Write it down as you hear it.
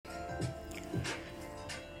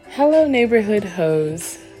Hello, Neighborhood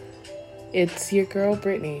Heauxs. It's your girl,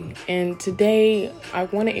 Brittany. And today I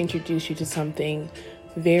want to introduce you to something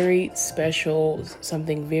very special,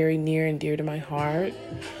 something very near and dear to my heart.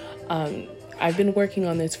 I've been working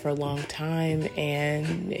on this for a long time,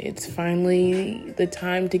 and it's finally the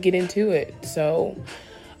time to get into it. So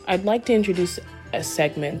I'd like to introduce a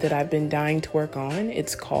segment that I've been dying to work on.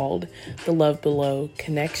 It's called The Love Below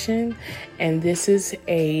Connection. And this is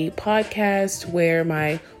a podcast where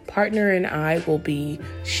my partner and I will be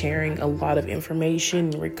sharing a lot of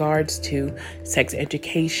information in regards to sex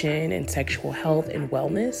education and sexual health and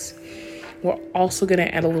wellness. We're also going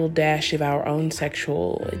to add a little dash of our own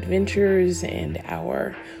sexual adventures and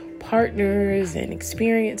our partners and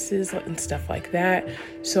experiences and stuff like that.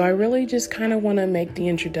 So I really just kind of want to make the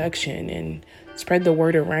introduction and spread the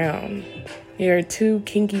word around. There are two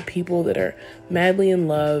kinky people that are madly in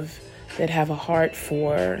love, that have a heart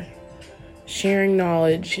for sharing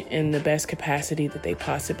knowledge in the best capacity that they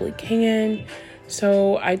possibly can.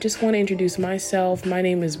 So I just want to introduce myself. My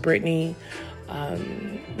name is Brittany,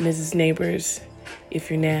 Mrs. Neighbors, if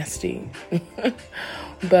you're nasty.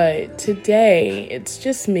 But today, it's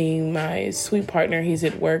just me, my sweet partner. He's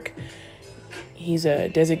at work. He's a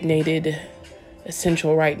designated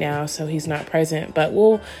essential right now, so he's not present. But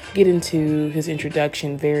we'll get into his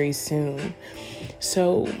introduction very soon.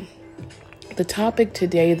 So the topic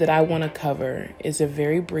today that I want to cover is a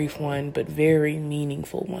very brief one, but very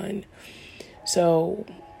meaningful one. So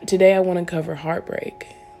today I want to cover heartbreak.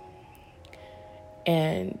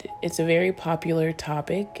 And it's a very popular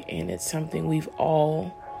topic, and it's something we've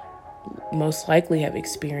all most likely have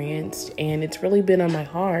experienced. And it's really been on my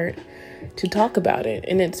heart to talk about it.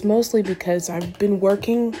 And it's mostly because I've been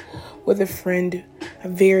working with a friend, a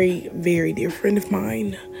very, very dear friend of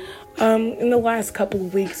mine, in the last couple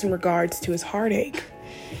of weeks in regards to his heartache.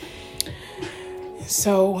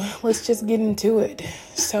 So let's just get into it.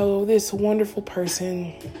 So this wonderful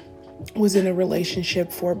person was in a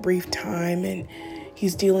relationship for a brief time, and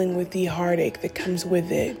he's dealing with the heartache that comes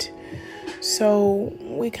with it. So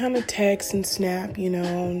we kind of text and snap,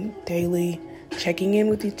 daily, checking in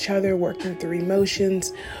with each other, working through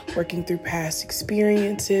emotions, working through past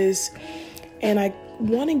experiences. And I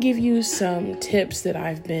want to give you some tips that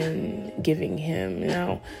I've been giving him.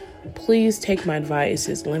 Now, please take my advice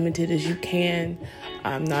as limited as you can.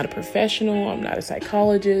 I'm not a professional. I'm not a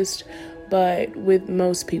psychologist. But with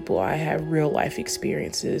most people, I have real life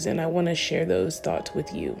experiences, and I want to share those thoughts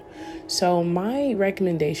with you. So my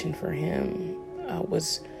recommendation for him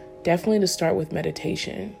was definitely to start with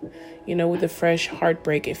meditation. With a fresh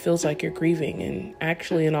heartbreak, it feels like you're grieving, and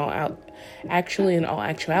actually, in all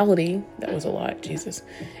actuality, that was a lot, Jesus.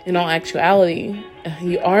 In all actuality,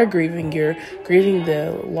 you are grieving. You're grieving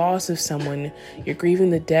the loss of someone. You're grieving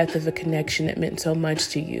the death of a connection that meant so much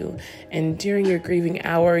to you. And during your grieving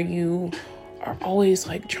hour, you are always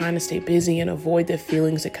trying to stay busy and avoid the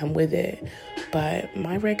feelings that come with it. But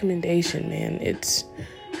my recommendation, man, it's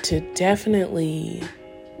to definitely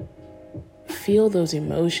feel those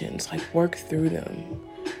emotions, work through them.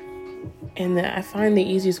 And I find the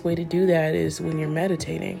easiest way to do that is when you're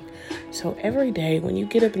meditating. So every day when you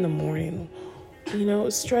get up in the morning,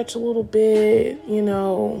 stretch a little bit,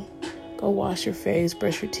 go wash your face,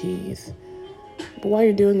 brush your teeth. But while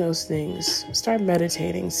you're doing those things, start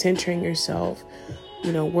meditating, centering yourself,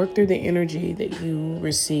 work through the energy that you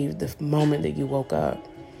received the moment that you woke up.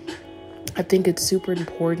 I think it's super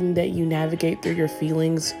important that you navigate through your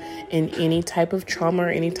feelings in any type of trauma or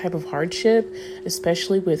any type of hardship,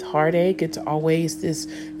 especially with heartache. It's always this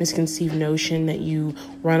misconceived notion that you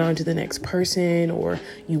run on to the next person, or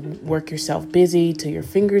you work yourself busy till your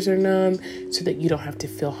fingers are numb so that you don't have to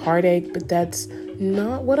feel heartache. But that's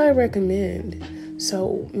not what I recommend.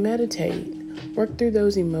 So meditate, work through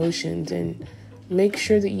those emotions, and make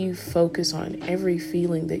sure that you focus on every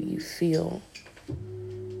feeling that you feel.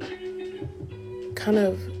 Kind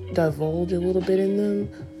of divulge a little bit in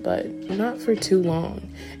them, but not for too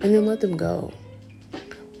long, and then let them go.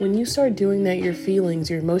 When you start doing that, your feelings,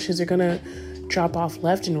 your emotions are going to drop off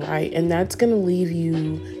left and right, and that's going to leave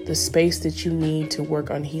you the space that you need to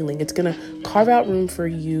work on healing. It's going to carve out room for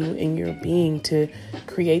you in your being to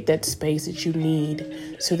create that space that you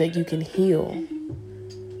need so that you can heal.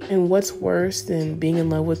 And what's worse than being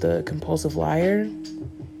in love with a compulsive liar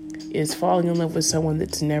is falling in love with someone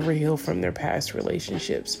that's never healed from their past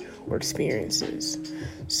relationships or experiences.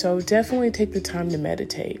 So definitely take the time to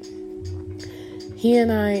meditate. He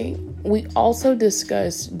and I, we also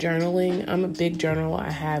discussed journaling. I'm a big journaler.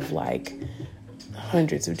 I have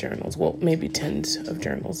hundreds of journals. Well, maybe tens of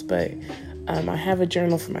journals, but I have a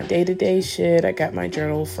journal for my day-to-day shit. I got my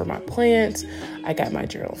journal for my plants. I got my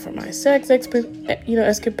journal for my escapades,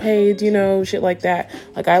 shit like that.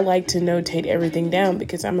 Like, I like to notate everything down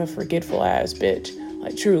because I'm a forgetful ass bitch,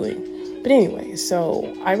 like, truly. But anyway,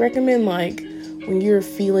 so I recommend, like, when you're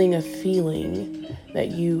feeling a feeling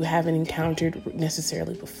that you haven't encountered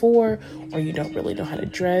necessarily before, or you don't really know how to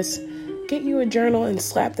dress, get you a journal and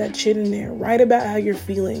slap that shit in there. Write about how you're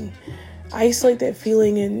feeling. Isolate that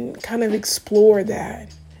feeling and kind of explore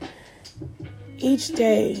that. Each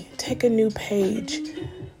day, take a new page.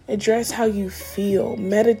 Address how you feel.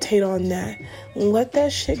 Meditate on that. And let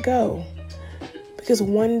that shit go. Because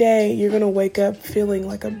one day, you're going to wake up feeling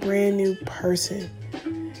like a brand new person.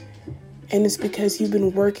 And it's because you've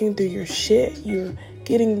been working through your shit. You're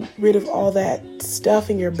getting rid of all that stuff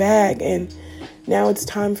in your bag. And now it's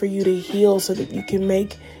time for you to heal so that you can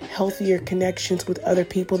make healthier connections with other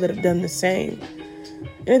people that have done the same.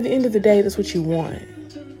 And at the end of the day, that's what you want.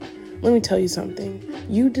 Let me tell you something.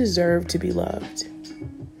 You deserve to be loved.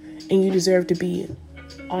 And you deserve to be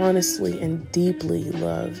honestly and deeply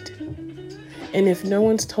loved. And if no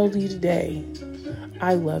one's told you today,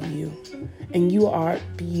 I love you. And you are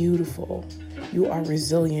beautiful. You are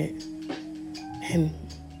resilient and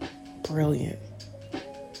brilliant.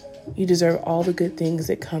 You deserve all the good things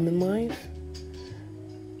that come in life.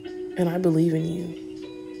 And I believe in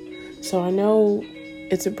you. So I know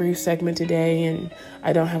it's a brief segment today and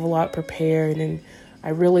I don't have a lot prepared. And I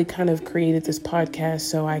really kind of created this podcast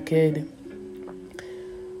so I could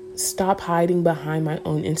stop hiding behind my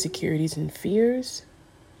own insecurities and fears.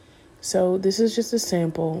 So this is just a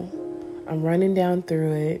sample. I'm running down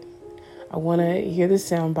through it. I want to hear the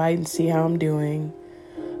sound bite and see how I'm doing.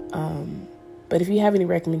 But if you have any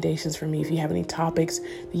recommendations for me, if you have any topics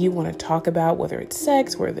that you want to talk about, whether it's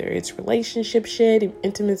sex, whether it's relationship shit,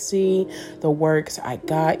 intimacy, the works, I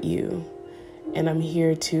got you. And I'm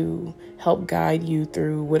here to help guide you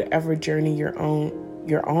through whatever journey you're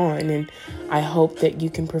on. And I hope that you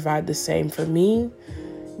can provide the same for me.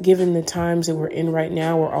 Given the times that we're in right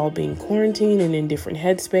now, we're all being quarantined and in different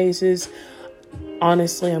headspaces.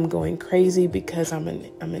 Honestly, I'm going crazy because I'm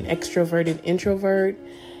an extroverted introvert.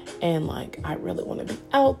 And like, I really want to be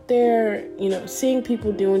out there, seeing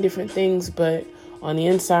people doing different things. But on the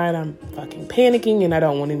inside, I'm fucking panicking and I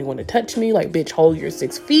don't want anyone to touch me. Like, bitch, hold your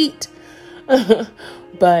 6 feet.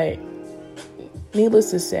 But needless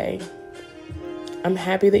to say, I'm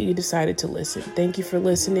happy that you decided to listen. Thank you for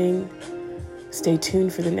listening. Stay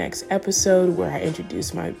tuned for the next episode where I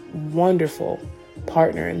introduce my wonderful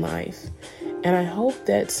partner in life. And I hope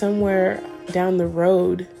that somewhere down the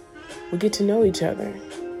road, we'll get to know each other.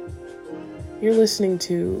 You're listening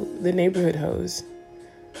to the Neighborhood Heauxs,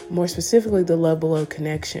 more specifically the Love Below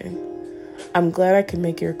Connection. I'm glad I could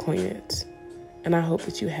make your acquaintance, and I hope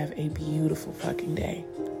that you have a beautiful fucking day.